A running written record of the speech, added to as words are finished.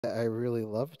I really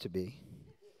love to be.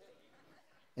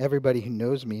 Everybody who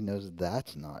knows me knows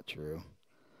that's not true.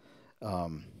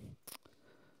 Um,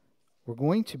 we're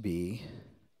going to be,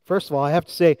 first of all, I have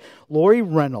to say, Lori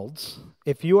Reynolds,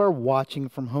 if you are watching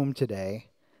from home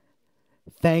today,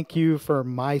 thank you for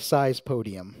my size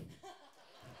podium.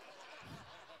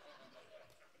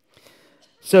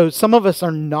 So some of us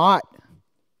are not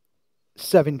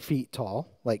 7 feet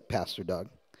tall, like Pastor Doug.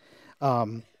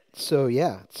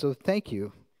 So thank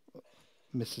you,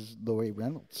 Mrs. Lori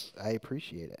Reynolds. I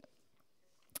appreciate it.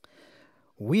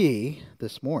 We,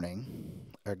 this morning,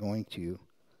 are going to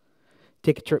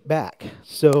take a trip back.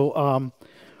 So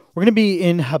we're going to be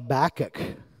in Habakkuk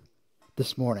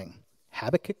this morning.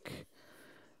 Habakkuk,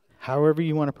 however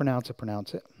you want to pronounce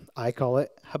it. I call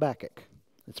it Habakkuk.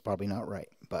 It's probably not right,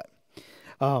 but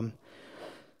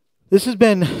this has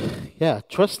been,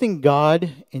 trusting God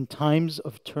in times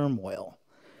of turmoil.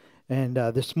 And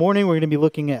this morning we're going to be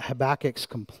looking at Habakkuk's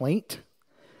complaint.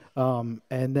 And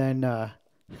then,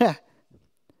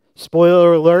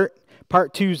 spoiler alert,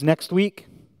 part 2 is next week.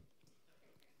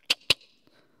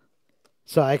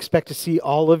 So I expect to see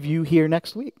all of you here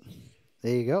next week.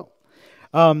 There you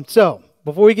go. So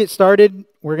before we get started,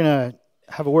 we're going to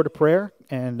have a word of prayer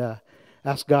and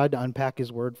ask God to unpack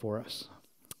His word for us.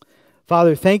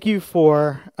 Father, thank you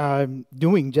for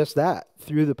doing just that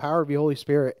through the power of your Holy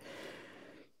Spirit.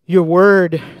 Your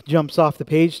word jumps off the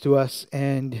page to us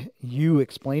and you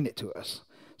explain it to us.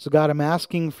 So God, I'm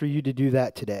asking for you to do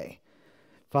that today.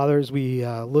 Father, as we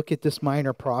look at this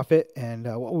minor prophet and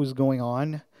what was going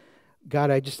on,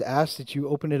 God, I just ask that you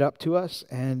open it up to us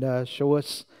and show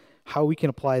us how we can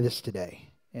apply this today.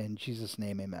 In Jesus'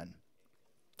 name, amen.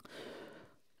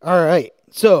 All right,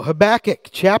 so Habakkuk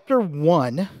chapter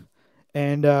 1,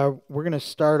 and we're going to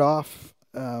start off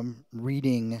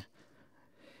reading.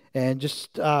 And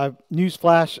just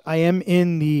newsflash, I am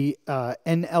in the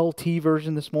NLT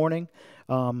version this morning.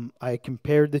 I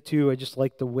compared the two. I just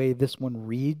like the way this one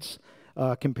reads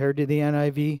compared to the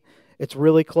NIV. It's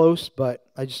really close, but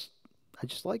I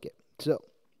just like it. So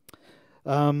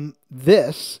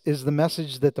this is the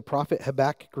message that the prophet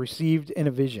Habakkuk received in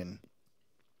a vision.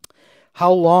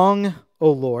 How long, O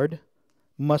Lord,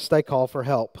 must I call for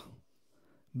help,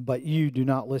 but you do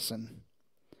not listen?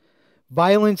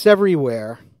 Violence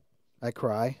everywhere, I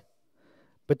cry,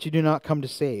 but you do not come to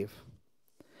save.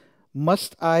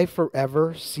 Must I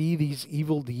forever see these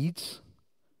evil deeds?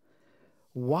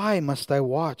 Why must I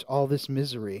watch all this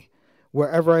misery?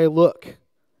 Wherever I look,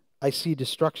 I see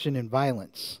destruction and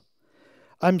violence.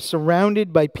 I'm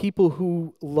surrounded by people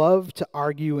who love to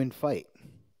argue and fight.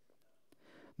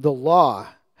 The law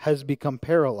has become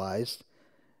paralyzed,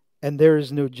 and there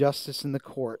is no justice in the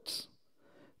courts.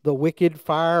 The wicked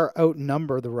far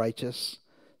outnumber the righteous,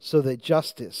 so that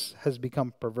justice has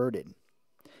become perverted.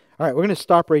 All right, we're going to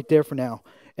stop right there for now,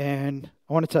 and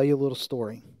I want to tell you a little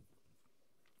story.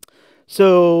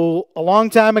 So, a long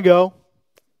time ago,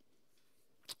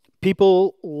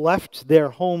 people left their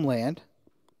homeland,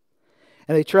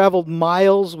 and they traveled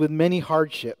miles with many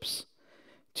hardships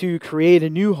to create a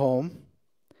new home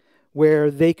where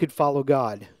they could follow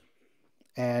God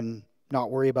and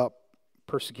not worry about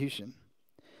persecution.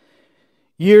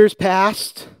 Years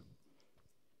passed.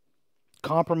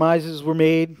 Compromises were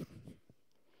made.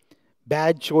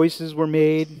 Bad choices were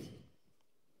made.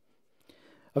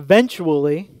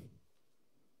 Eventually,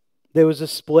 there was a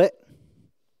split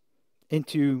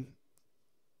into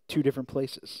 2 different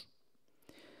places.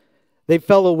 They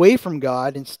fell away from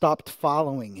God and stopped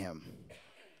following Him.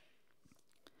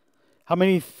 How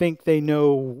many think they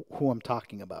know who I'm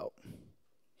talking about?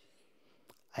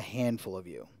 A handful of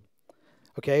you.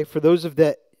 Okay, for those of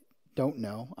that don't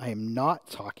know, I am not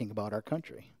talking about our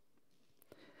country.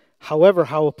 However,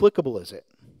 how applicable is it?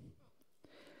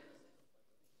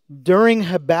 During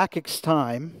Habakkuk's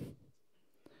time,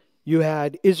 you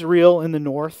had Israel in the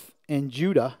north and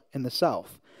Judah in the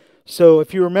south. So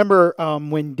if you remember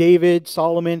when David,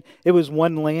 Solomon, it was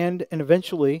one land and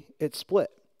eventually it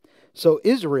split. So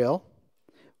Israel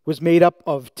was made up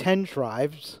of 10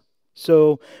 tribes.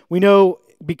 So we know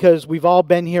because we've all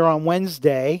been here on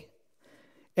Wednesday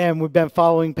and we've been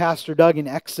following Pastor Doug in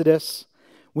Exodus,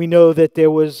 we know that there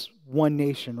was one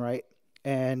nation, right?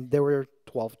 And there were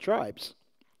 12 tribes.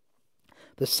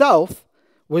 The south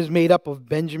was made up of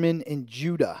Benjamin and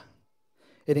Judah.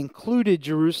 It included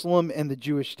Jerusalem and the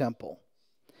Jewish temple.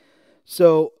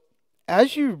 So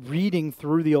as you're reading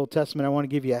through the Old Testament, I want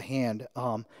to give you a hand.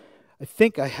 I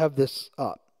think I have this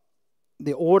up.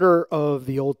 The order of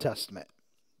the Old Testament.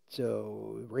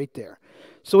 So right there.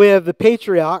 So we have the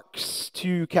patriarchs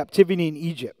to captivity in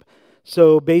Egypt.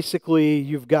 So basically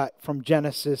you've got from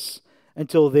Genesis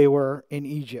until they were in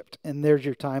Egypt. And there's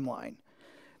your timeline.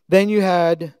 Then you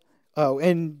had,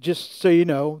 and just so you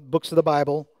know, books of the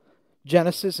Bible,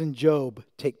 Genesis and Job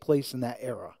take place in that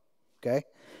era. Okay?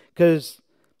 Because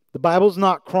the Bible's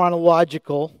not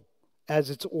chronological as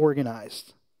it's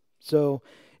organized. So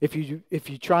if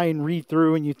you try and read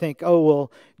through and you think, oh,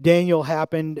 well, Daniel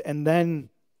happened and then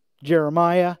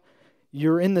Jeremiah,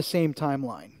 you're in the same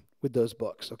timeline with those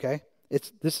books, okay?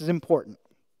 This is important.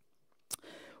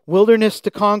 Wilderness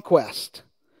to conquest.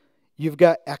 You've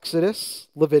got Exodus,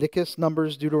 Leviticus,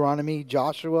 Numbers, Deuteronomy,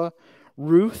 Joshua,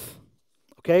 Ruth.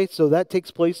 Okay, so that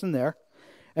takes place in there.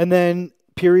 And then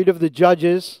period of the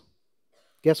Judges.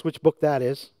 Guess which book that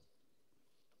is?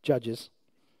 Judges.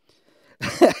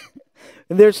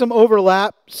 And there's some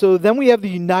overlap. So then we have the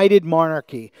United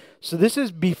Monarchy. So this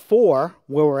is before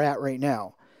where we're at right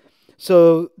now.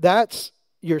 So that's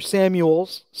your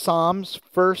Samuels, Psalms,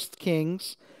 1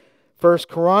 Kings, 1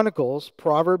 Chronicles,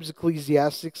 Proverbs,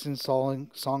 Ecclesiastics, and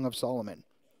Song of Solomon.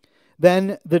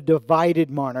 Then the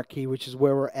divided monarchy, which is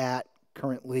where we're at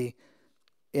currently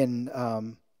in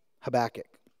Habakkuk.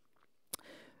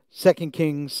 2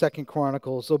 Kings, 2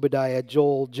 Chronicles, Obadiah,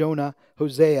 Joel, Jonah,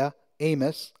 Hosea,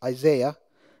 Amos, Isaiah,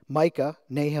 Micah,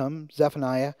 Nahum,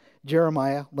 Zephaniah,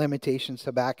 Jeremiah, Lamentations,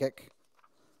 Habakkuk.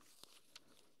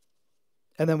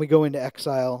 And then we go into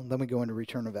exile, then we go into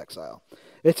return of exile.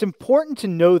 It's important to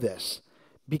know this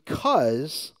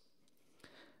because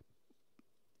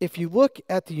if you look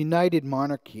at the United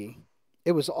Monarchy,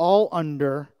 it was all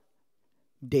under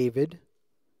David,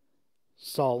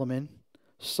 Solomon.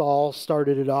 Saul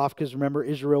started it off because remember,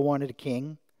 Israel wanted a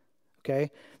king.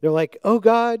 Okay? They're like, oh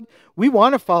God, we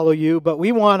want to follow you, but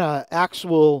we want an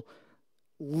actual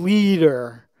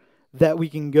leader that we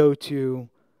can go to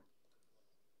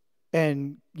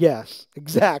and, yes,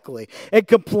 exactly, and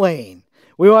complain.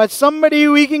 We want somebody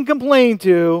we can complain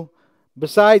to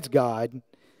besides God,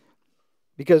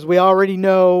 because we already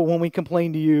know when we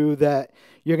complain to you that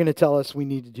you're going to tell us we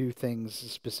need to do things a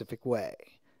specific way,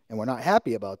 and we're not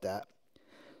happy about that.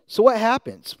 So what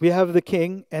happens? We have the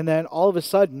king, and then all of a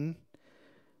sudden,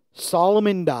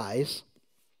 Solomon dies,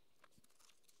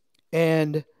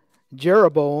 and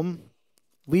Jeroboam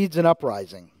leads an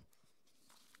uprising.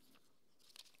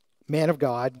 Man of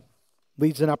God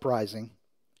leads an uprising,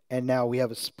 and now we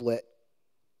have a split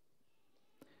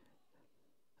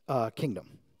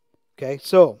kingdom. Okay,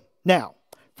 so now,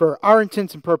 for our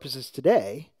intents and purposes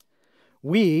today,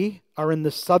 we are in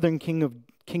the southern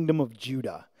kingdom of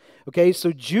Judah. Okay,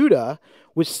 so Judah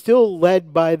was still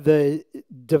led by the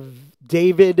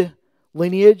David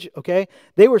lineage, okay?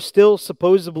 They were still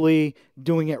supposedly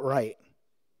doing it right.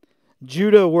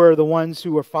 Judah were the ones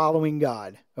who were following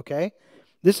God, okay?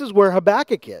 This is where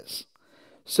Habakkuk is.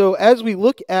 So as we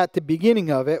look at the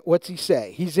beginning of it, what's he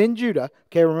say? He's in Judah,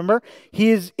 okay, remember? He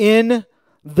is in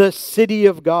the city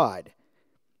of God,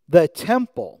 the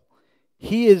temple.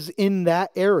 He is in that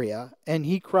area, and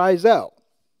he cries out,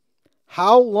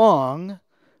 how long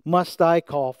must I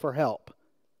call for help?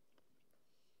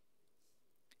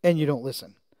 And you don't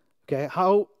listen. Okay,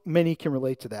 how many can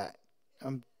relate to that?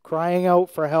 I'm crying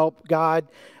out for help, God.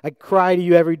 I cry to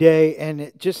you every day, and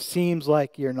it just seems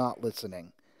like you're not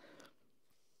listening.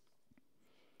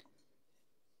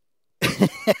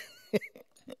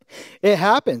 It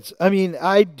happens. I mean,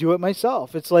 I do it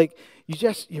myself. It's like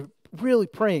you're really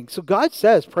praying. So God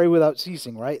says pray without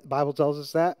ceasing, right? The Bible tells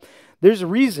us that. There's a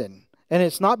reason, and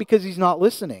it's not because he's not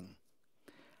listening.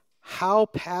 How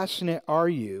passionate are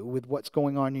you with what's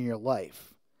going on in your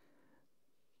life?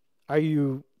 Are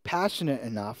you passionate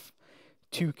enough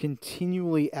to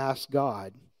continually ask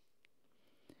God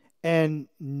and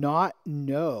not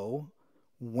know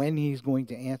when he's going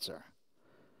to answer?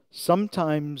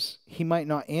 Sometimes he might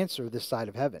not answer this side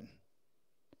of heaven.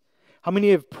 How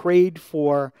many have prayed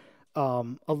for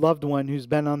a loved one who's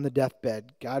been on the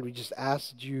deathbed? God, we just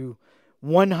ask that you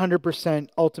 100%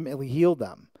 ultimately heal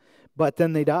them, but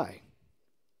then they die.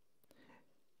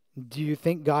 Do you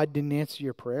think God didn't answer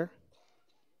your prayer?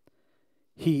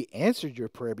 He answered your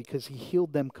prayer because he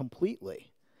healed them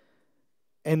completely.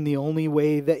 And the only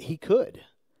way that he could.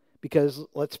 Because,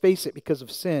 let's face it, because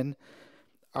of sin,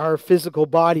 our physical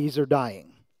bodies are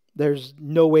dying. There's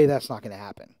no way that's not going to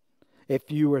happen.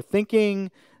 If you were thinking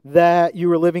that you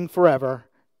were living forever,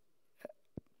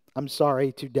 I'm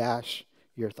sorry to dash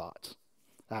your thoughts.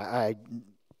 We're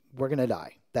going to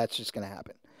die. That's just going to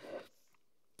happen.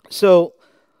 So,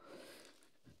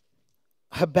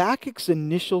 Habakkuk's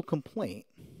initial complaint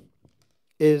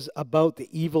is about the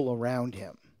evil around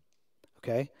him.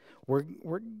 Okay? We're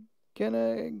going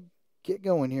to get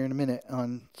going here in a minute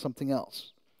on something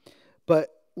else. But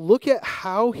look at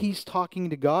how he's talking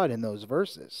to God in those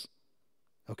verses.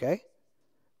 Okay?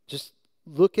 Just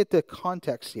look at the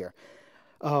context here.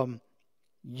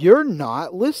 You're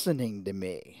not listening to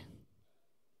me.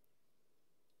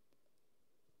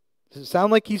 Does it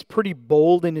sound like he's pretty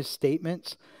bold in his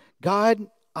statements? God,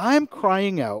 I'm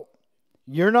crying out.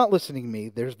 You're not listening to me.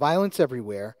 There's violence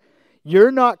everywhere.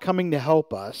 You're not coming to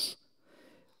help us.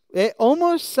 It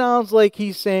almost sounds like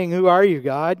he's saying, who are you,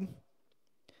 God?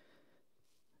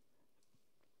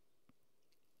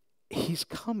 He's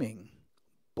coming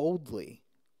boldly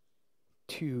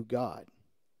to God.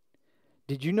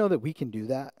 Did you know that we can do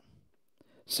that?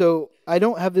 So I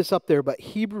don't have this up there, but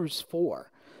Hebrews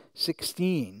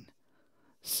 4:16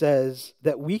 says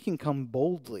that we can come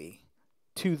boldly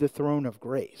to the throne of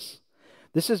grace.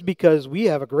 This is because we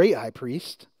have a great high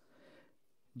priest,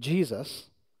 Jesus,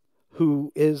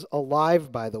 who is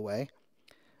alive, by the way.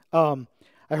 I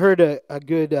heard a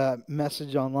good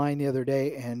message online the other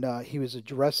day, and he was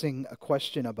addressing a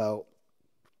question about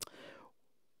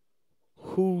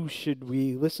who should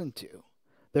we listen to.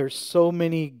 There's so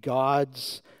many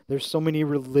gods. There's so many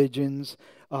religions.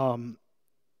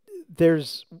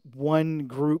 There's one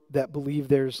group that believe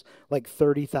there's like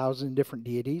 30,000 different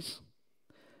deities.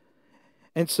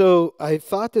 And so I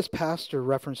thought this pastor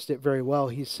referenced it very well.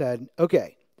 He said,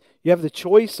 okay, you have the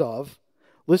choice of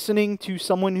listening to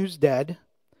someone who's dead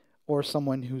or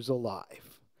someone who's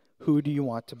alive. Who do you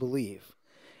want to believe?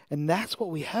 And that's what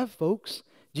we have, folks.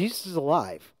 Jesus is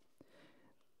alive.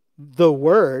 The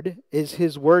Word is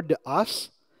His Word to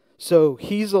us. So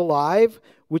He's alive,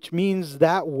 which means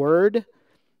that Word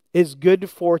is good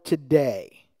for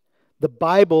today. The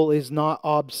Bible is not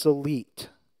obsolete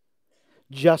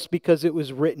just because it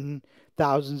was written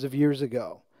thousands of years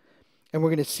ago. And we're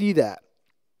going to see that.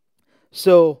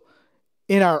 So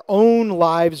in our own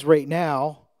lives right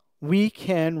now, we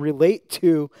can relate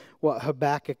to what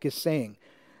Habakkuk is saying.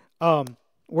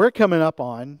 We're coming up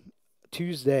on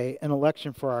Tuesday an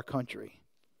election for our country.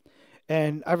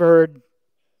 And I've heard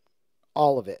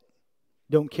all of it.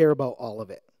 Don't care about all of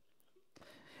it.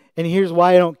 And here's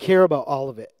why I don't care about all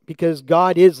of it. Because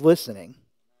God is listening.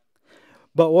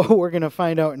 But what we're going to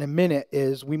find out in a minute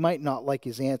is we might not like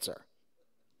His answer.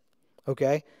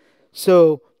 Okay?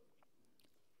 So,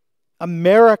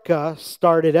 America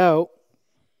started out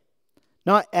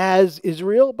not as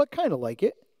Israel, but kind of like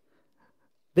it.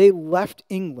 They left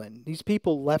England. These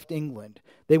people left England.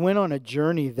 They went on a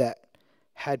journey that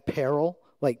had peril.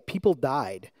 Like, people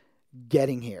died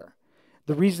getting here.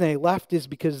 The reason they left is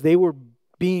because they were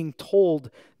being told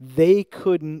they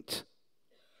couldn't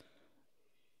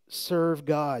serve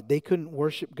God. They couldn't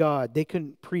worship God. They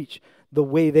couldn't preach the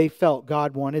way they felt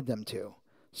God wanted them to.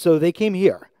 So they came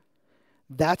here.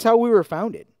 That's how we were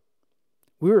founded.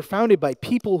 We were founded by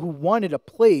people who wanted a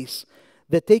place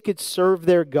that they could serve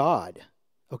their God.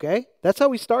 Okay? That's how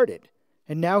we started.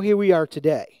 And now here we are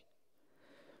today.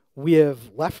 We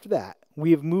have left that.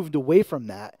 We have moved away from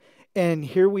that. And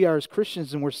here we are as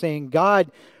Christians, and we're saying,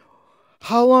 God,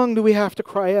 how long do we have to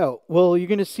cry out? Well, you're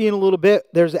going to see in a little bit,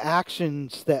 there's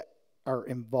actions that are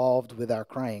involved with our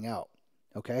crying out.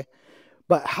 Okay?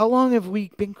 But how long have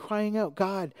we been crying out?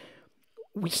 God,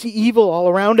 we see evil all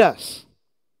around us.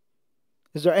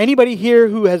 Is there anybody here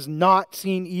who has not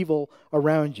seen evil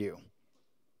around you?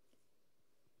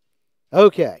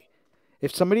 Okay.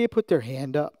 If somebody had put their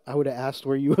hand up, I would have asked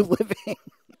where you were living.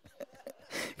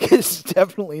 Because it's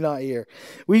definitely not here.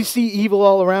 We see evil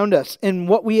all around us. And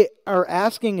what we are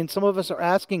asking, and some of us are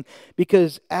asking,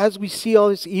 because as we see all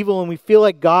this evil and we feel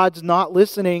like God's not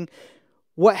listening,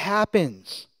 what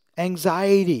happens?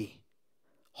 Anxiety,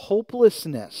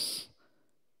 hopelessness,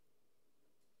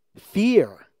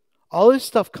 fear. All this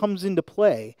stuff comes into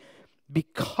play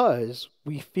because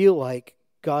we feel like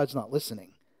God's not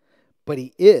listening. But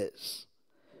He is.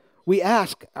 We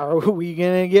ask, are we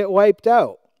going to get wiped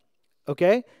out?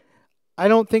 Okay? I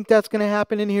don't think that's going to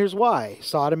happen, and here's why.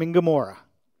 Sodom and Gomorrah.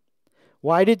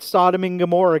 Why did Sodom and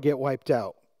Gomorrah get wiped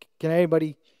out? Can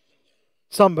anybody?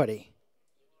 Somebody.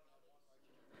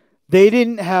 They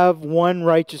didn't have one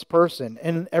righteous person,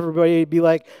 and everybody would be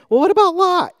like, well, what about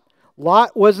Lot?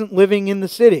 Lot wasn't living in the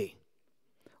city.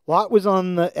 Lot was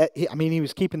on he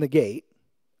was keeping the gate,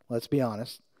 let's be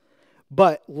honest.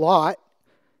 But Lot,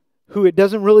 who it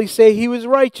doesn't really say he was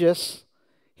righteous,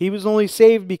 he was only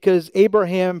saved because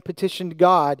Abraham petitioned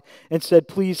God and said,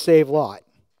 please save Lot.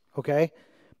 Okay?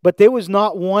 But there was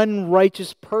not one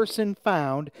righteous person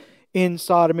found in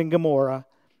Sodom and Gomorrah,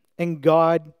 and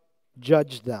God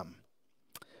judged them.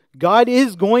 God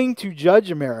is going to judge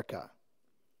America.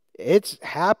 It's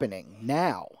happening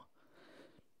now.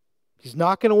 He's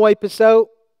not going to wipe us out,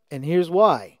 and here's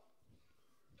why.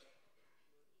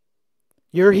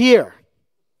 You're here.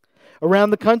 Around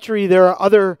the country, there are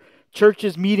other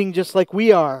churches meeting just like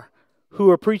we are who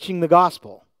are preaching the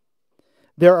gospel.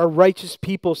 There are righteous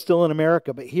people still in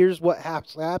America, but here's what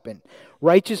has to happen.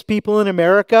 Righteous people in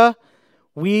America,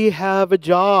 we have a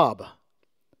job.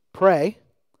 Pray,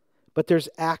 but there's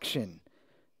action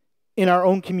in our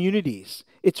own communities.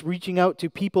 It's reaching out to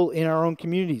people in our own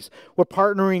communities. We're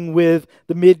partnering with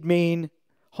the Mid-Maine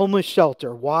homeless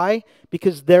shelter. Why?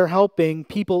 Because they're helping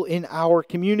people in our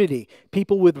community,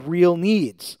 people with real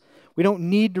needs. We don't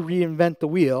need to reinvent the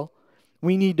wheel.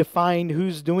 We need to find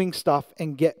who's doing stuff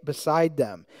and get beside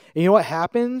them. And you know what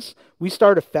happens? We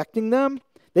start affecting them.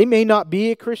 They may not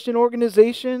be a Christian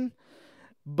organization,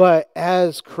 but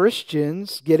as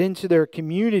Christians get into their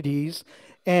communities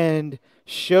and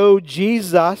show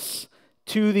Jesus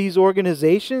to these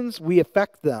organizations, we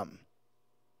affect them.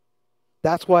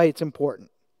 That's why it's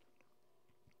important.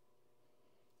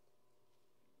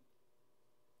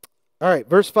 All right,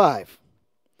 verse 5.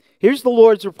 Here's the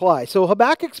Lord's reply. So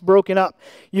Habakkuk's broken up.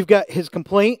 You've got his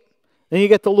complaint, then you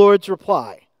get the Lord's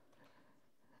reply.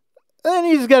 Then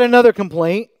he's got another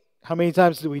complaint. How many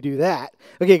times do we do that?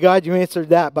 Okay, God, you answered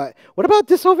that, but what about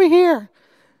this over here?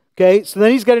 Okay, so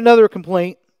then he's got another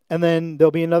complaint, and then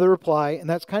there'll be another reply, and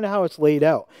that's kind of how it's laid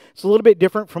out. It's a little bit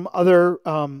different from other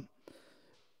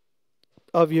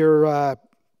of your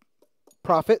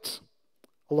prophets.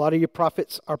 A lot of your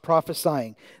prophets are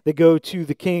prophesying. They go to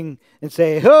the king and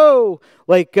say, ho,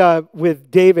 like with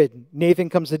David. Nathan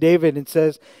comes to David and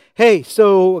says, hey,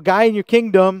 so a guy in your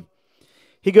kingdom,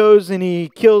 he goes and he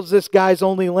kills this guy's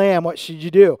only lamb. What should you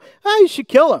do? You should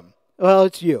kill him. Well,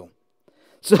 it's you.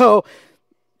 So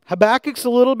Habakkuk's a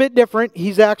little bit different.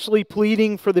 He's actually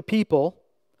pleading for the people,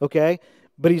 okay?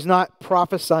 But he's not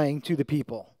prophesying to the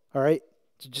people, all right?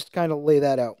 So just kind of lay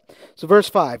that out. So verse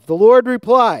 5, the Lord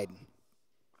replied,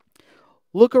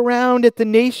 look around at the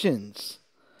nations.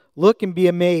 Look and be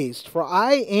amazed, for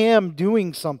I am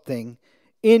doing something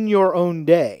in your own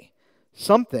day.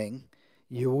 Something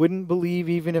you wouldn't believe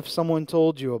even if someone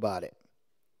told you about it.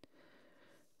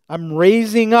 I'm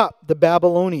raising up the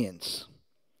Babylonians,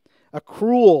 a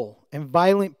cruel and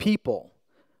violent people.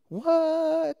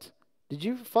 What? Did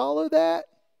you follow that?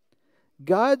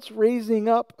 God's raising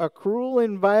up a cruel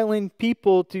and violent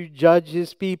people to judge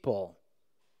his people.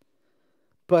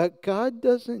 But God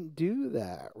doesn't do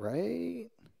that, right?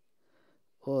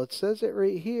 Well, it says it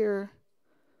right here.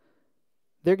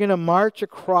 They're going to march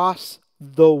across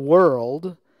the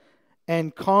world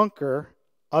and conquer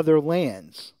other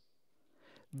lands.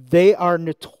 They are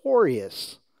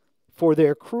notorious for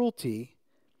their cruelty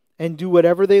and do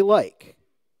whatever they like.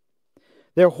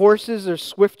 Their horses are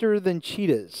swifter than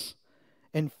cheetahs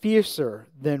and fiercer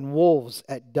than wolves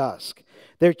at dusk.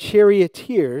 Their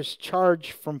charioteers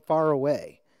charge from far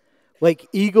away. Like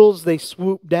eagles, they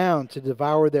swoop down to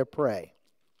devour their prey.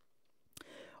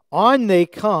 On they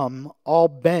come, all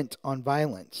bent on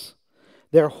violence.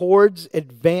 Their hordes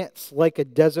advance like a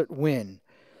desert wind,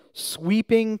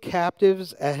 sweeping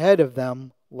captives ahead of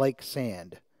them like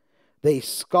sand. They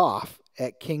scoff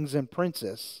at kings and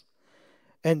princes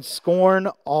and scorn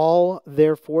all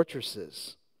their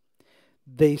fortresses.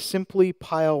 They simply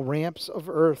pile ramps of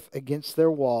earth against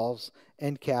their walls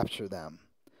and capture them.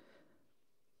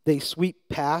 They sweep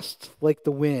past like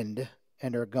the wind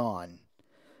and are gone,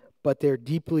 but they're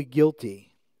deeply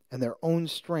guilty, and their own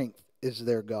strength is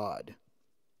their God.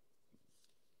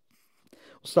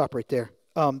 We'll stop right there.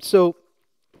 So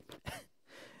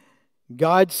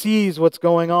God sees what's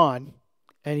going on,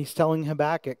 and he's telling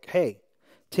Habakkuk, hey,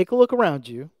 take a look around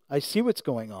you. I see what's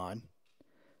going on,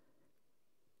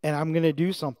 and I'm going to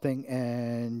do something,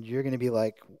 and you're going to be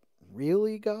like,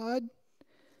 really, God?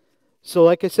 So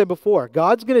like I said before,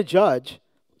 God's going to judge,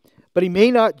 but he may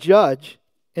not judge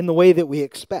in the way that we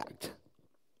expect.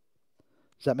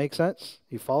 Does that make sense?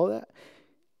 You follow that?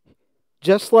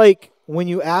 Just like when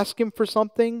you ask him for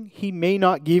something, he may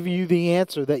not give you the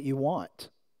answer that you want.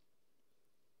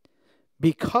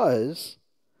 Because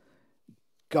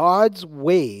God's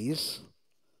ways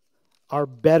are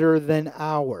better than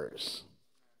ours.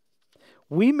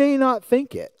 We may not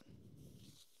think it.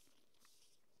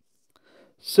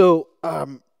 So, I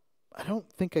don't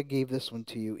think I gave this one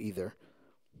to you either.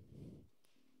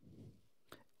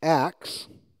 Acts,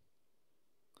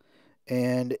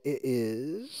 and it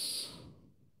is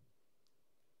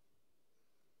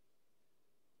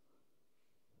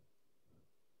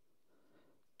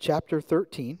chapter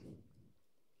 13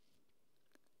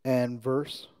 and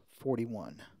verse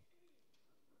 41,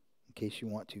 in case you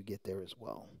want to get there as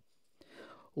well.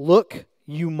 Look,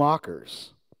 you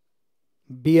mockers,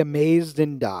 be amazed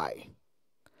and die.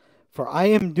 For I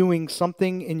am doing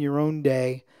something in your own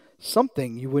day,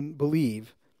 something you wouldn't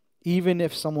believe, even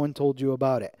if someone told you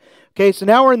about it. Okay, so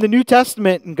now we're in the New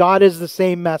Testament, and God is the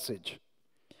same message.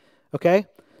 Okay,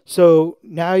 so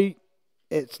now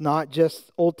it's not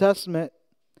just Old Testament.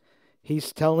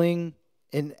 He's telling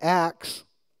in Acts,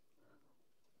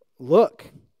 look,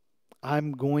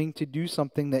 I'm going to do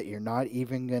something that you're not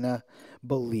even going to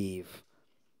believe.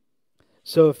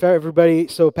 So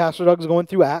Pastor Doug's going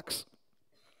through Acts.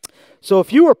 So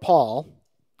if you were Paul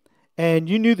and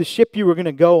you knew the ship you were going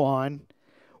to go on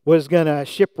was going to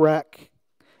shipwreck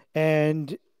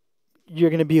and you're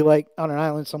going to be like on an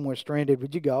island somewhere stranded,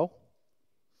 would you go?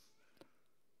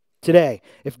 Today,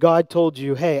 if God told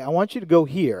you, hey, I want you to go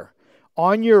here,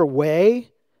 on your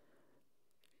way,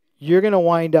 you're going to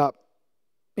wind up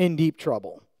in deep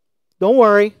trouble. Don't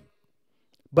worry,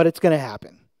 but it's going to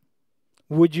happen.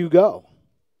 Would you go?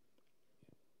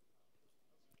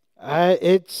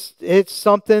 It's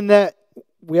something that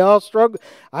we all struggle.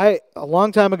 A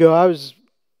long time ago, I was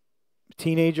a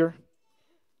teenager,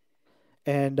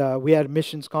 and we had a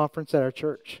missions conference at our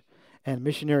church, and a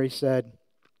missionary said,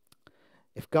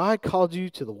 if God called you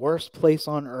to the worst place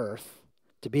on earth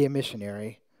to be a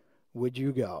missionary, would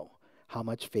you go? How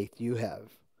much faith do you have?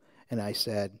 And I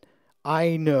said,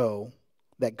 I know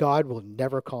that God will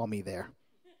never call me there.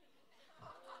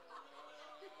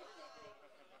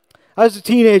 I was a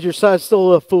teenager, so I was still a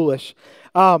little foolish.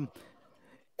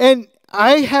 And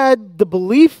I had the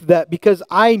belief that because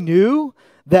I knew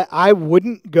that I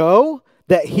wouldn't go,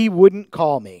 that he wouldn't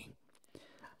call me.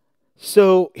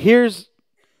 So here's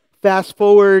fast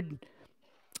forward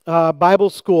Bible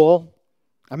school.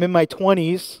 I'm in my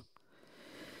 20s.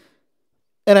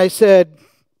 And I said,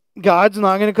 God's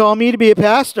not going to call me to be a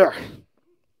pastor.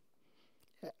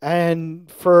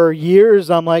 And for years,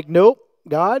 I'm like, nope,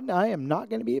 God, I am not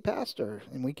going to be a pastor.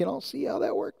 And we can all see how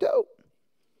that worked out.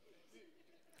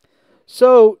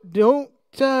 So don't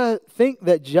think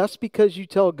that just because you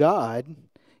tell God,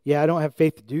 yeah, I don't have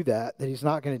faith to do that, that he's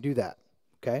not going to do that.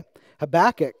 Okay?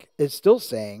 Habakkuk is still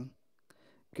saying,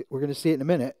 we're going to see it in a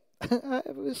minute, I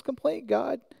have this complaint,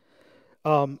 God.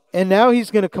 And now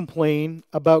he's going to complain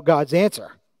about God's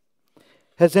answer.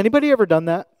 Has anybody ever done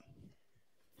that?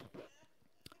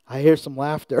 I hear some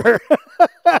laughter.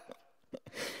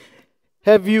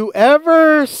 Have you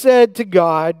ever said to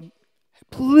God,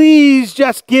 please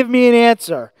just give me an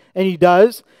answer? And he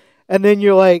does. And then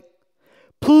you're like,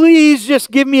 please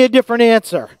just give me a different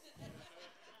answer.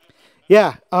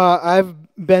 Yeah, I've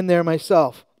been there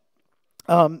myself.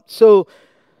 So,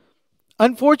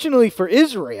 unfortunately for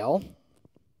Israel,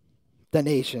 the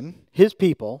nation, his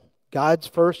people, God's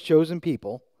first chosen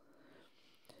people,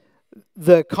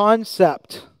 the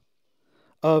concept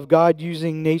of God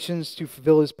using nations to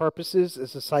fulfill his purposes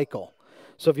is a cycle.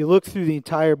 So if you look through the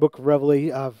entire book of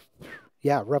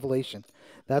Revelation,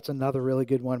 that's another really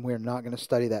good one. We're not going to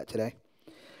study that today.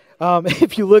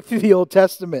 If you look through the Old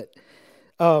Testament,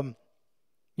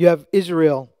 you have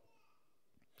Israel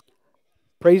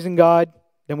praising God.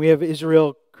 Then we have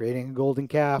Israel creating a golden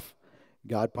calf,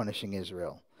 God punishing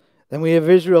Israel. Then we have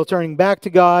Israel turning back to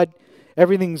God.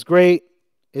 Everything's great.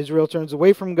 Israel turns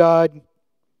away from God.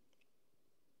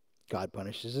 God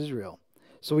punishes Israel.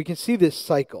 So we can see this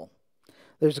cycle.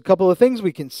 There's a couple of things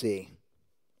we can see.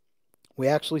 We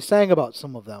actually sang about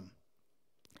some of them.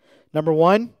 Number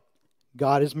one,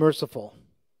 God is merciful.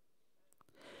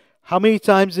 How many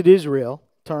times did Israel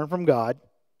turn from God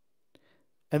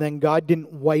and then God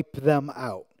didn't wipe them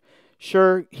out?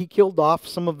 Sure, he killed off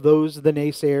some of those, the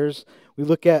naysayers. We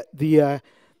look at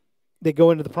they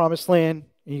go into the promised land,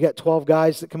 and you got 12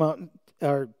 guys that come out,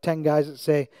 or 10 guys that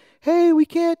say, hey, we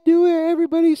can't do it,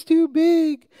 everybody's too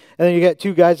big. And then you got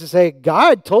 2 guys that say,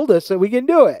 God told us that we can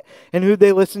do it. And who'd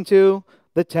they listen to?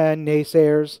 The 10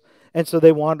 naysayers. And so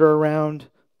they wander around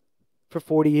for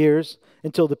 40 years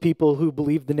until the people who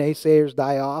believe the naysayers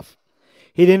die off.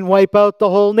 He didn't wipe out the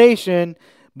whole nation,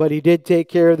 but he did take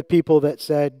care of the people that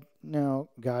said, no,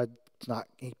 God's not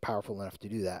powerful enough to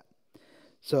do that.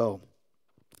 So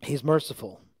he's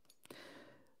merciful.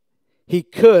 He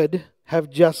could have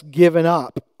just given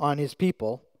up on his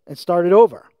people and started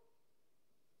over.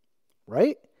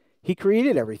 Right? He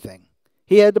created everything.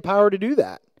 He had the power to do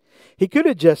that. He could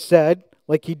have just said,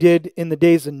 like he did in the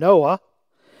days of Noah,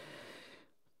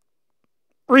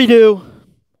 redo,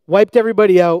 wiped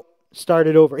everybody out,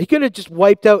 started over. He could have just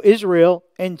wiped out Israel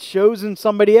and chosen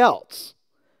somebody else.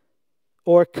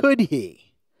 Or could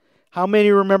he? How many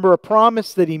remember a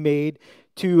promise that he made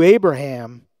to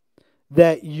Abraham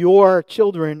that your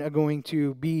children are going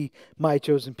to be my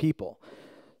chosen people?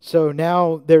 So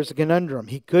now there's a conundrum.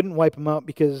 He couldn't wipe them out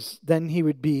because then he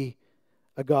would be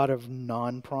a God of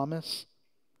non-promise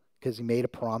because he made a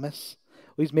promise.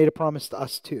 Well, he's made a promise to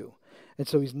us too. And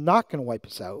so he's not going to wipe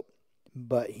us out,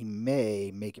 but he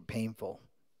may make it painful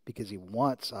because he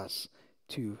wants us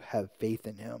to have faith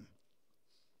in him.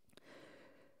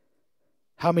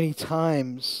 How many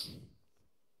times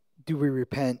do we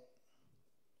repent,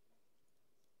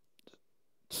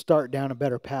 start down a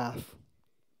better path,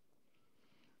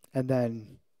 and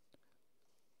then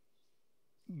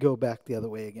go back the other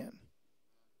way again?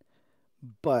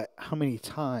 But how many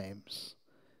times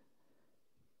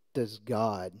does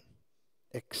God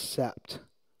accept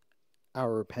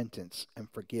our repentance and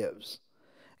forgives?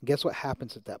 And guess what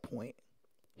happens at that point?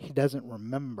 He doesn't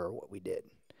remember what we did.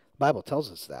 The Bible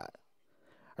tells us that.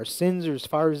 Our sins are as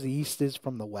far as the east is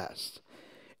from the west.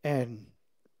 And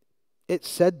it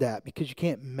said that because you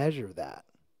can't measure that.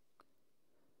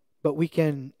 But we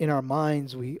can, in our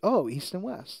minds, east and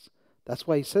west. That's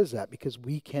why he says that, because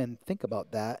we can think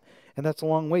about that. And that's a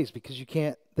long ways, because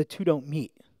the two don't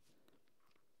meet.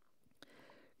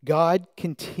 God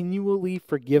continually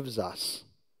forgives us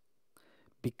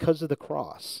because of the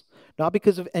cross. Not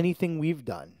because of anything we've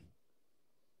done,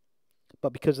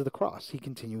 but because of the cross. He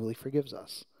continually forgives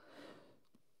us.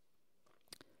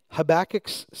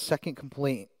 Habakkuk's second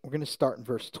complaint, we're going to start in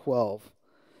verse 12.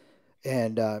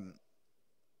 And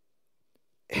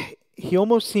he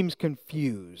almost seems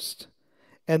confused.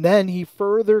 And then he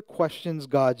further questions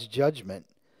God's judgment,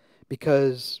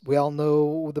 because we all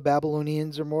know the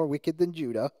Babylonians are more wicked than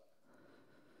Judah.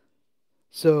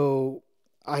 So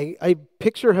I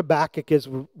picture Habakkuk as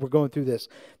we're going through this.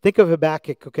 Think of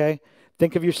Habakkuk, okay?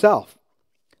 Think of yourself.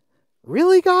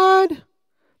 Really, God?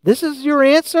 This is your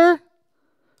answer?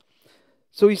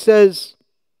 So he says,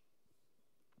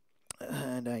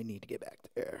 and I need to get back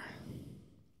there.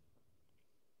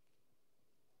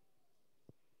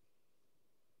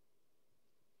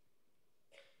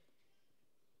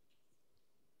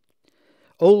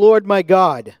 O Lord my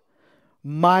God,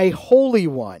 my Holy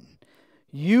One,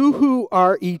 you who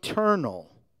are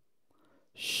eternal,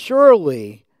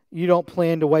 surely you don't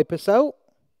plan to wipe us out?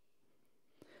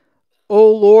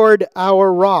 O Lord,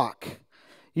 our rock,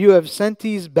 you have sent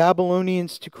these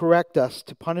Babylonians to correct us,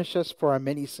 to punish us for our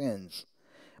many sins.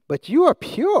 But you are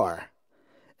pure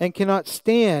and cannot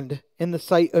stand in the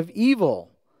sight of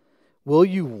evil. Will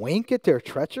you wink at their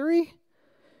treachery?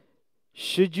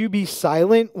 Should you be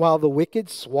silent while the wicked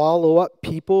swallow up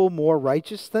people more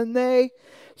righteous than they?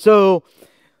 So,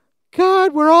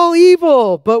 God, we're all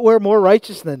evil, but we're more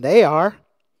righteous than they are.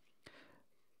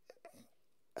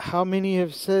 How many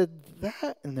have said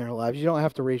that in their lives? You don't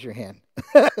have to raise your hand.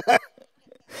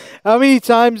 How many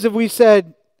times have we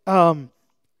said, God,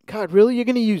 really, you're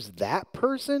going to use that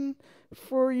person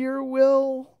for your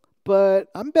will? But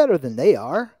I'm better than they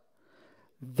are.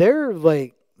 They're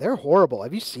horrible.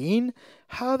 Have you seen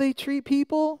how they treat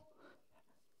people?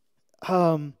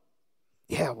 How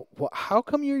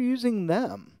come you're using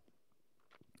them?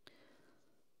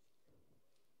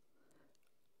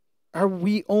 Are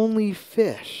we only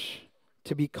fish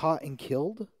to be caught and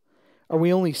killed? Are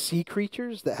we only sea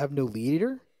creatures that have no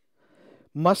leader?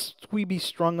 Must we be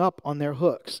strung up on their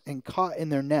hooks and caught in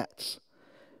their nets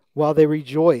while they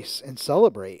rejoice and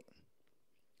celebrate?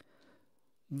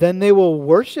 Then they will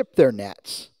worship their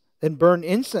nets and burn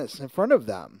incense in front of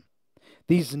them.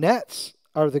 These nets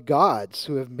are the gods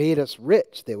who have made us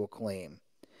rich, they will claim.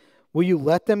 Will you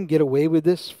let them get away with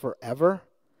this forever?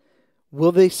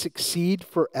 Will they succeed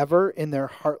forever in their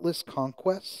heartless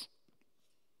conquests?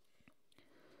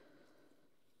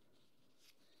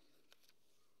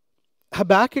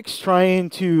 Habakkuk's trying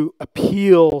to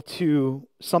appeal to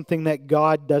something that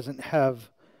God doesn't have,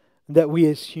 that we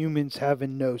as humans have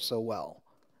and know so well,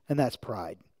 and that's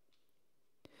pride.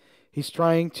 He's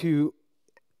trying to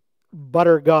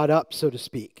butter God up, so to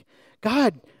speak.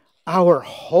 God, our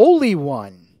Holy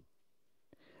One.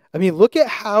 I mean, look at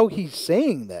how he's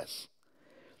saying this.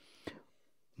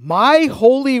 My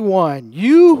Holy One,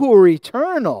 you who are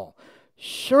eternal,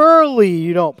 surely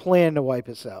you don't plan to wipe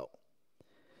us out.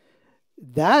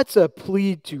 That's a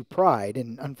plea to pride,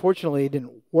 and unfortunately it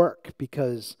didn't work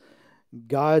because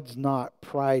God's not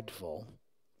prideful,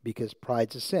 because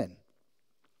pride's a sin.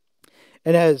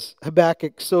 And as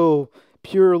Habakkuk so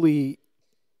purely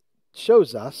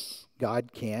shows us,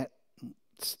 God can't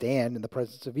stand in the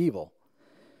presence of evil.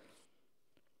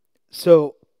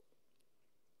 So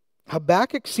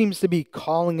Habakkuk seems to be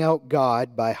calling out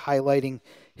God by highlighting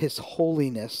his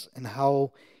holiness and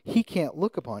how he can't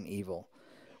look upon evil.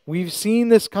 We've seen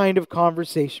this kind of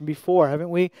conversation before, haven't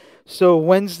we? So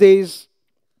Wednesday's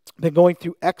been going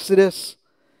through Exodus,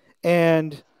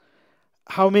 and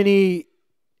how many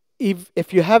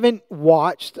if you haven't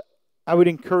watched, I would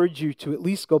encourage you to at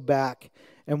least go back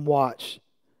and watch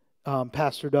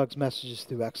Pastor Doug's messages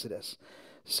through Exodus.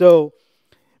 So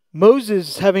Moses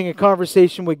is having a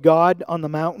conversation with God on the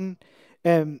mountain,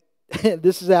 and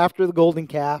this is after the golden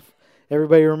calf.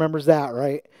 Everybody remembers that,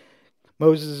 right?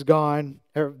 Moses is gone.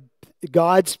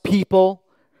 God's people,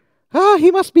 he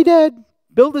must be dead.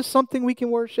 Build us something we can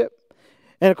worship.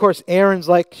 And of course, Aaron's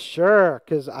like, sure,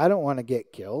 because I don't want to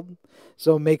get killed.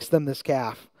 So makes them this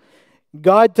calf.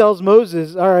 God tells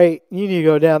Moses, all right, you need to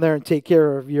go down there and take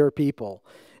care of your people.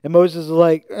 And Moses is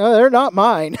like, oh, they're not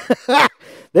mine.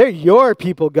 They're your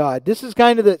people, God. This is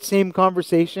kind of that same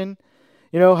conversation.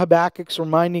 You know, Habakkuk's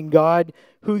reminding God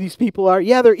who these people are.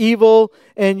 Yeah, they're evil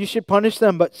and you should punish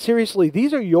them. But seriously,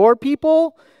 these are your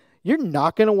people. You're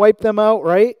not going to wipe them out,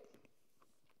 right?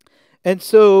 And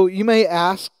so you may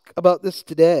ask about this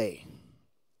today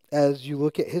as you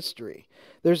look at history.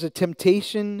 There's a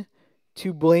temptation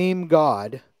to blame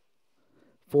God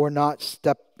for not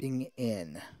stepping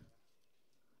in,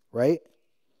 right?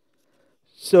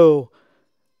 So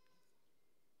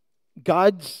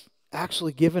God's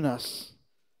actually given us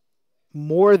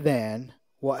more than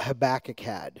what Habakkuk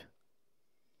had.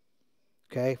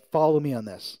 Okay, follow me on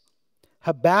this.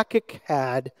 Habakkuk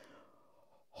had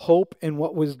hope in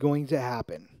what was going to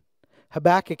happen.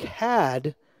 Habakkuk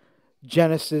had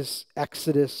Genesis,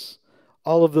 Exodus,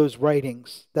 all of those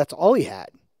writings. That's all he had.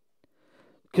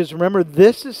 Because remember,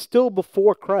 this is still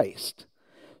before Christ.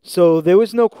 So there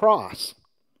was no cross.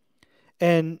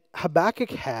 And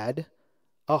Habakkuk had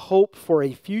a hope for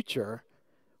a future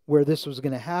where this was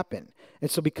going to happen.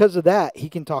 And so because of that, he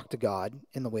can talk to God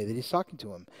in the way that he's talking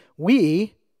to him.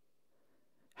 We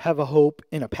have a hope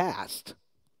in a past.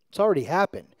 It's already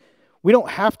happened. We don't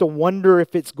have to wonder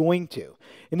if it's going to.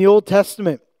 In the Old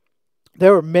Testament,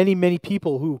 there were many, many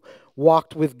people who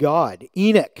walked with God.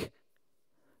 Enoch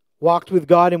walked with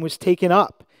God and was taken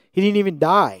up. He didn't even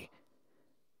die.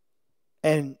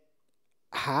 And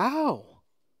how?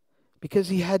 Because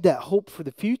he had that hope for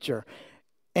the future.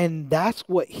 And that's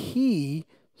what he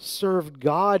served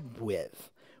God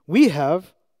with. We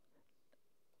have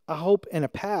a hope and a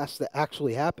past that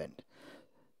actually happened.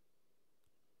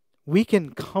 We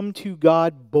can come to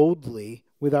God boldly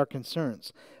with our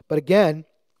concerns. But again,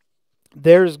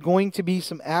 there's going to be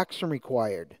some action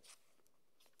required.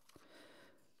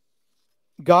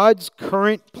 God's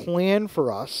current plan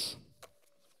for us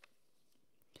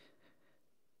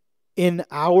in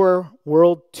our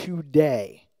world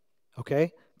today,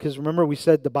 okay? Because remember, we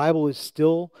said the Bible is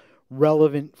still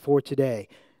relevant for today.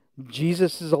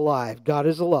 Jesus is alive. God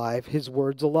is alive. His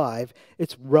word's alive.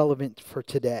 It's relevant for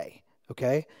today,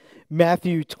 okay?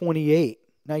 Matthew 28,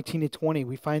 19 to 20,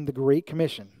 we find the Great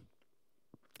Commission.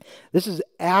 This is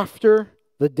after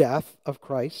the death of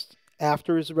Christ,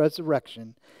 after his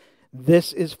resurrection.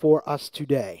 This is for us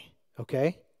today,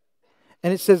 okay?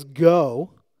 And it says,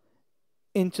 go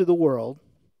into the world,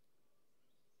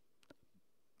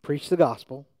 preach the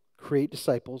gospel, create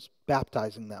disciples,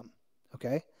 baptizing them,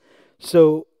 okay?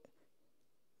 So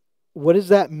what does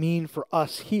that mean for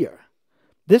us here?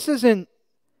 This isn't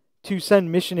to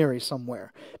send missionaries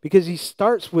somewhere, because he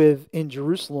starts with in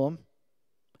Jerusalem,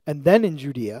 and then in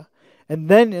Judea, and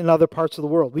then in other parts of the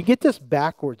world. We get this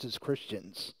backwards as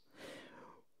Christians.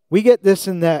 We get this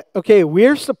in that, okay,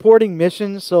 we're supporting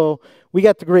missions, so we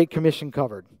got the Great Commission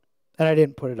covered. And I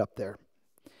didn't put it up there.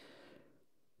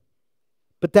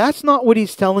 But that's not what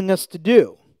he's telling us to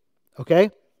do, okay?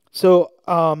 So,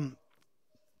 I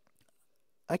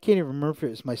can't even remember if it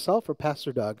was myself or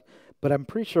Pastor Doug, but I'm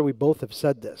pretty sure we both have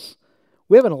said this.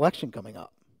 We have an election coming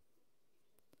up.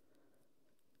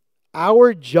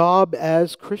 Our job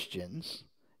as Christians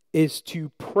is to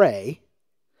pray,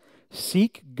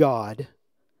 seek God,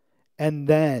 and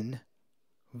then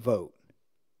vote.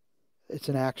 It's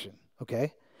an action,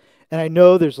 okay? And I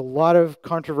know there's a lot of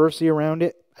controversy around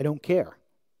it. I don't care.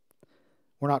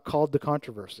 We're not called to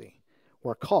controversy.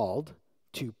 We're called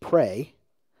to pray,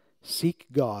 seek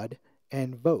God,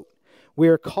 and vote. We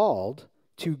are called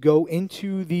to go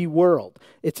into the world.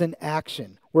 It's an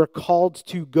action. We're called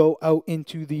to go out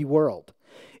into the world.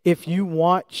 If you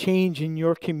want change in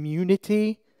your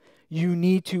community, you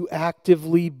need to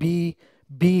actively be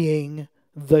being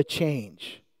the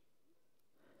change.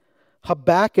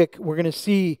 Habakkuk, we're going to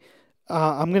see,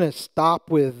 I'm going to stop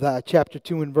with chapter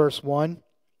 2 and verse 1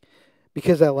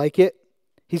 because I like it.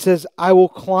 He says, I will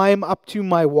climb up to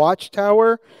my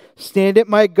watchtower, stand at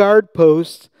my guard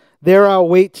post. There I'll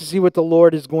wait to see what the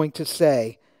Lord is going to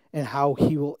say and how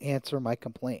he will answer my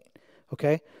complaint.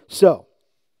 Okay? So,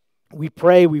 we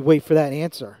pray, we wait for that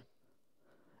answer.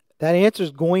 That answer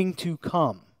is going to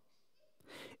come.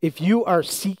 If you are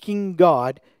seeking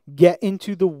God, get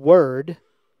into the Word,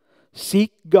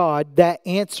 seek God, that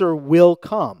answer will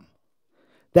come.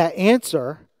 That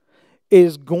answer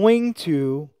is going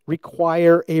to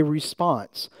require a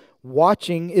response.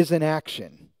 Watching is an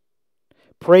action.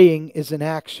 Praying is an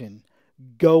action.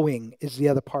 Going is the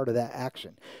other part of that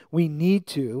action. We need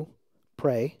to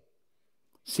pray,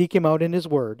 seek Him out in His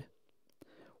Word,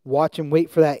 watch and wait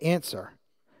for that answer,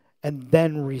 and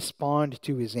then respond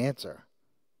to His answer.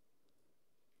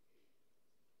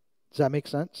 Does that make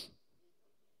sense?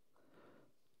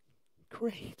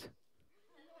 Great.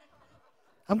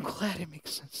 I'm glad it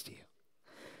makes sense to you.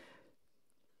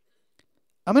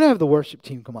 I'm going to have the worship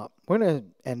team come up. We're going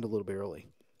to end a little bit early.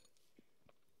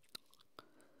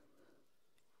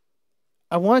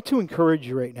 I want to encourage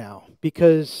you right now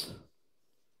because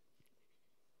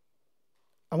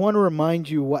I want to remind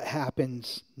you what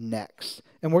happens next.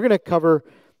 And we're going to cover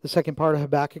the second part of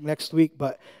Habakkuk next week,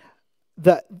 but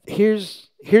here's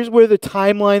where the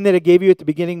timeline that I gave you at the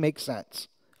beginning makes sense.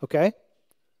 Okay?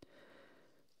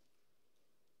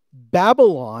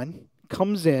 Babylon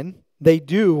comes in. They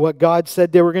do what God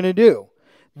said they were going to do.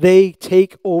 They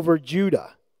take over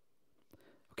Judah.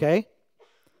 Okay?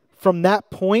 From that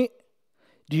point,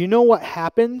 do you know what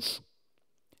happens?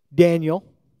 Daniel,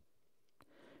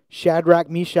 Shadrach,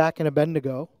 Meshach, and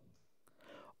Abednego,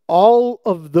 all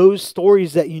of those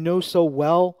stories that you know so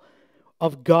well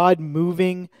of God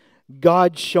moving,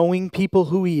 God showing people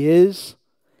who He is,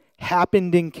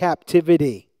 happened in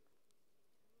captivity.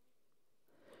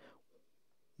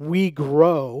 We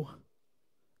grow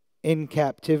in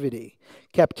captivity.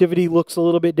 Captivity looks a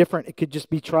little bit different. It could just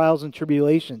be trials and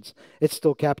tribulations. It's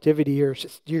still captivity.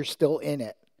 You're still in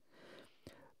it.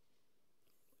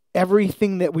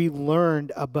 Everything that we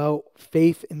learned about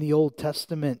faith in the Old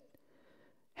Testament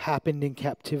happened in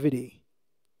captivity.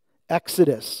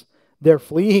 Exodus, they're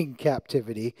fleeing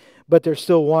captivity, but they're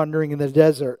still wandering in the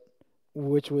desert,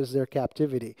 which was their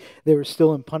captivity. They were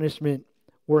still in punishment,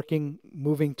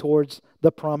 moving towards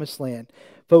the promised land.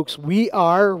 Folks, we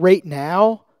are right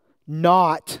now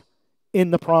not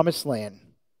in the promised land.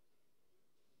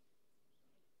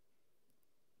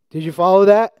 Did you follow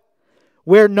that?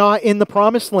 We're not in the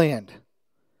promised land.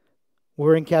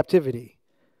 We're in captivity.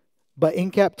 But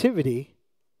in captivity,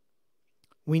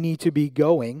 we need to be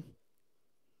going,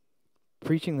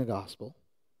 preaching the gospel,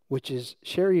 which is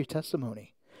share your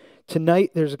testimony.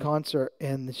 Tonight, there's a concert,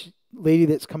 and the lady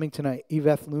that's coming tonight,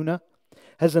 Yvette Luna,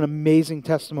 has an amazing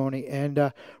testimony.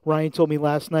 And Ryan told me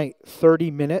last night, 30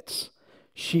 minutes,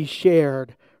 she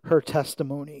shared her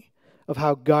testimony of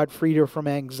how God freed her from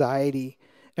anxiety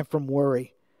and from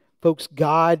worry. Folks,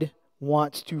 God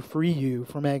wants to free you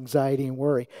from anxiety and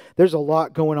worry. There's a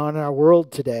lot going on in our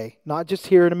world today, not just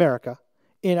here in America,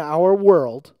 in our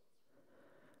world,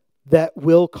 that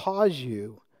will cause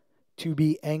you to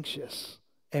be anxious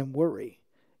and worry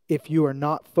if you are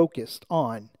not focused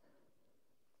on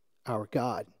our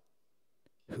God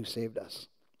who saved us.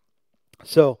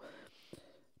 So,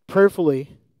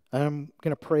 prayerfully, I'm going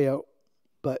to pray out,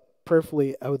 but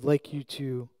prayerfully, I would like you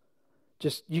to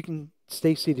you can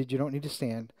stay seated. You don't need to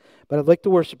stand. But I'd like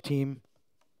the worship team,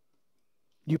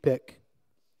 you pick,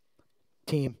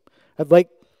 team. I'd like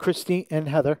Christy and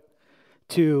Heather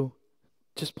to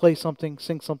just play something,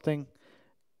 sing something.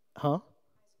 Huh?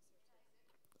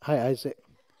 Hi, Isaac.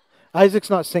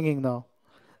 Isaac's not singing, though.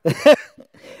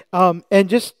 And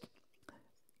just,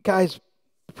 guys,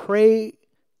 pray,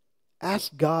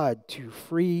 ask God to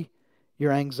free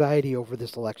your anxiety over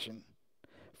this election.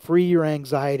 Free your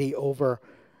anxiety over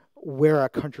where our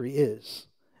country is.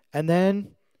 And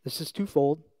then, this is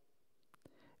twofold,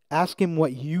 ask Him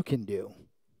what you can do.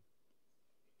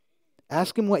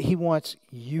 Ask Him what He wants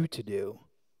you to do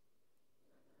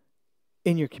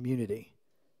in your community.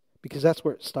 Because that's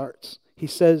where it starts. He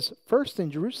says, first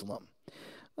in Jerusalem.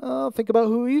 Think about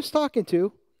who He was talking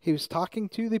to. He was talking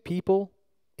to the people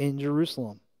in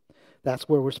Jerusalem. That's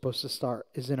where we're supposed to start,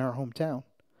 is in our hometown.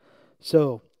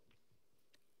 So,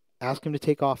 ask Him to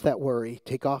take off that worry,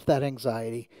 take off that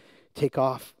anxiety, take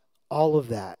off all of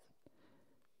that.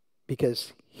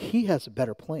 Because He has a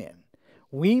better plan.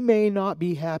 We may not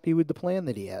be happy with the plan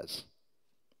that He has.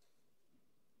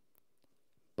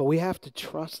 But we have to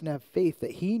trust and have faith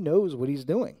that He knows what He's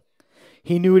doing.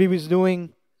 He knew what He was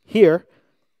doing here.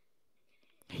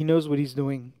 He knows what He's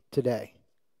doing today.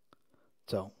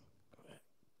 So,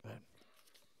 go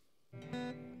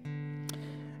ahead.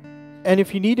 And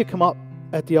if you need to come up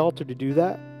at the altar to do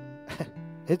that,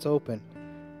 it's open.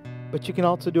 But you can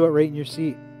also do it right in your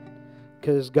seat,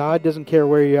 because God doesn't care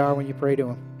where you are when you pray to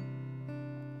Him.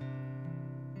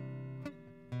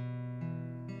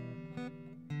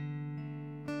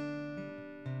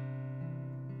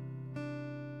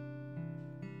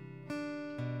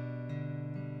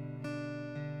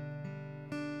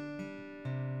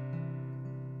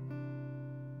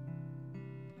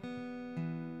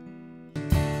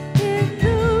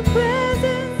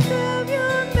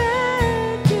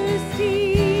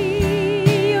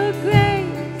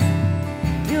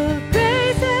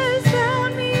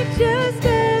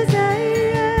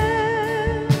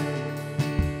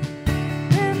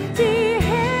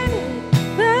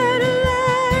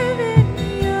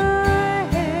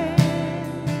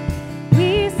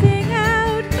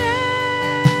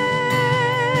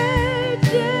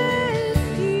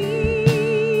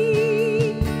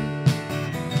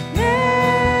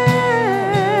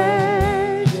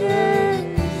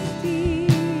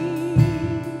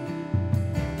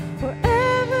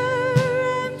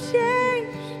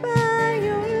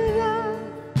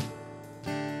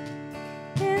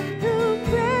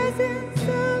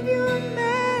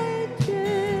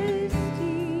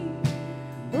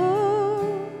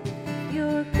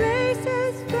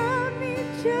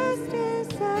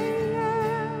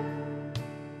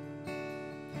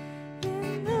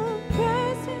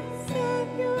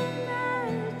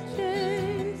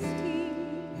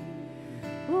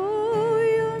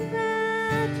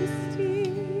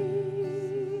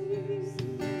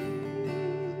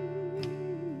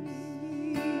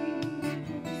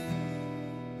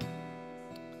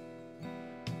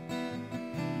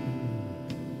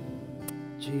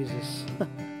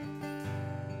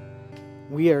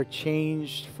 We are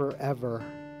changed forever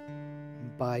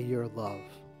by your love.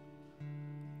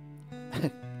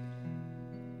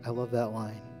 I love that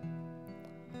line.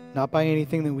 Not by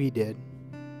anything that we did.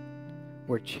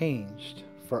 We're changed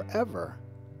forever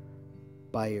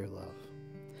by your love.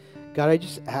 God, I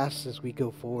just ask as we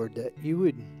go forward that you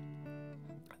would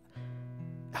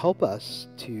help us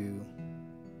to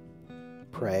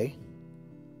pray,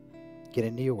 get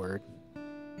into your word,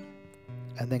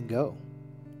 and then go.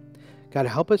 God,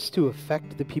 help us to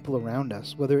affect the people around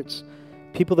us, whether it's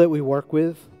people that we work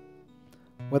with,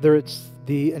 whether it's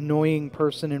the annoying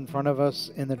person in front of us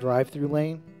in the drive-through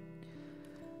lane,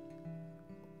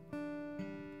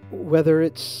 whether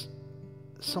it's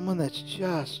someone that's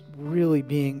just really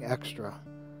being extra.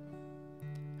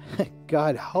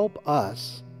 God, help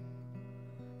us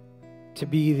to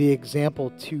be the example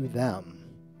to them.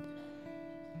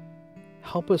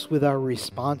 Help us with our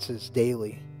responses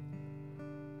daily.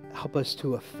 Help us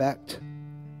to affect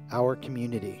our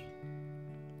community.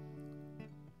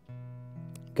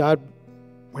 God,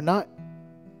 we're not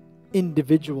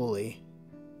individually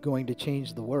going to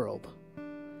change the world,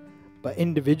 but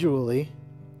individually,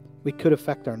 we could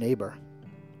affect our neighbor.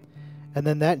 And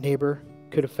then that neighbor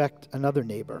could affect another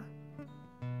neighbor,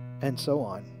 and so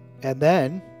on. And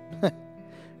then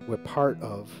we're part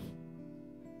of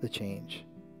the change.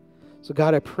 So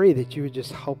God, I pray that you would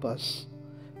just help us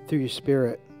through your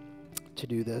Spirit to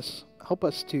do this. Help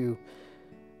us to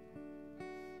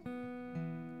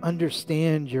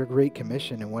understand your Great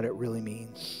Commission and what it really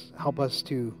means. Help us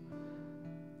to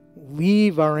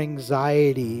leave our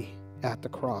anxiety at the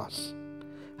cross.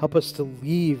 Help us to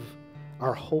leave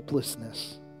our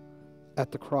hopelessness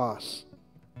at the cross.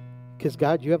 Because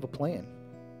God, you have a plan.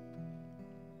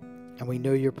 And we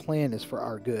know your plan is for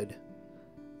our good.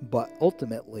 But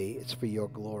ultimately, it's for your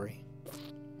glory.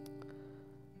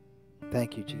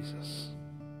 Thank you, Jesus.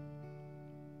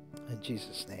 In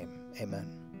Jesus' name,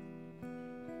 amen.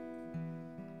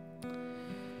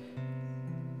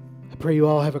 I pray you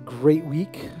all have a great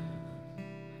week.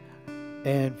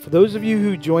 And for those of you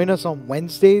who join us on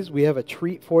Wednesdays, we have a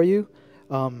treat for you.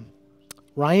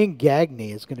 Ryan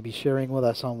Gagney is going to be sharing with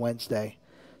us on Wednesday.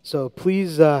 So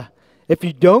please, if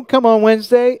you don't come on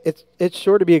Wednesday, it's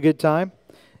sure to be a good time.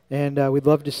 And we'd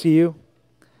love to see you.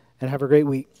 And have a great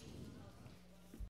week.